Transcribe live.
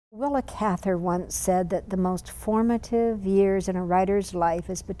Willa Cather once said that the most formative years in a writer's life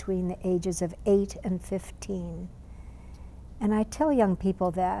is between the ages of 8 and 15. And I tell young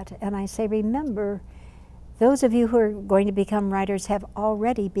people that, and I say, remember, those of you who are going to become writers have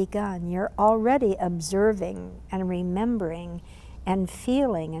already begun. You're already observing and remembering and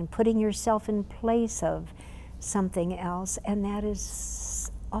feeling and putting yourself in place of something else, and that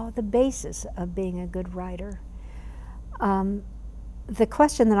is all the basis of being a good writer. The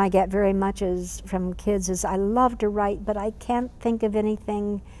question that I get very much from kids is, I love to write, but I can't think of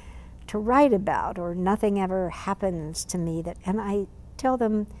anything to write about, or nothing ever happens to me. And I tell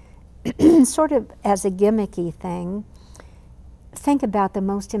them, sort of as a gimmicky thing, think about the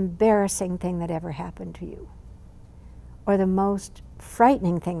most embarrassing thing that ever happened to you, or the most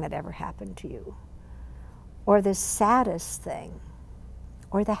frightening thing that ever happened to you, or the saddest thing,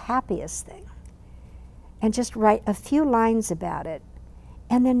 or the happiest thing. And just write a few lines about it,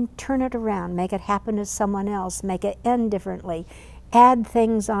 and then turn it around, make it happen to someone else, make it end differently, add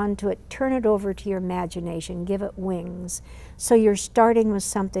things onto it, turn it over to your imagination, give it wings. So you're starting with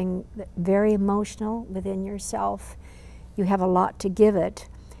something very emotional within yourself. You have a lot to give it,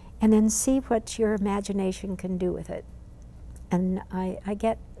 and then see what your imagination can do with it. And I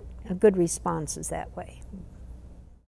get good responses that way.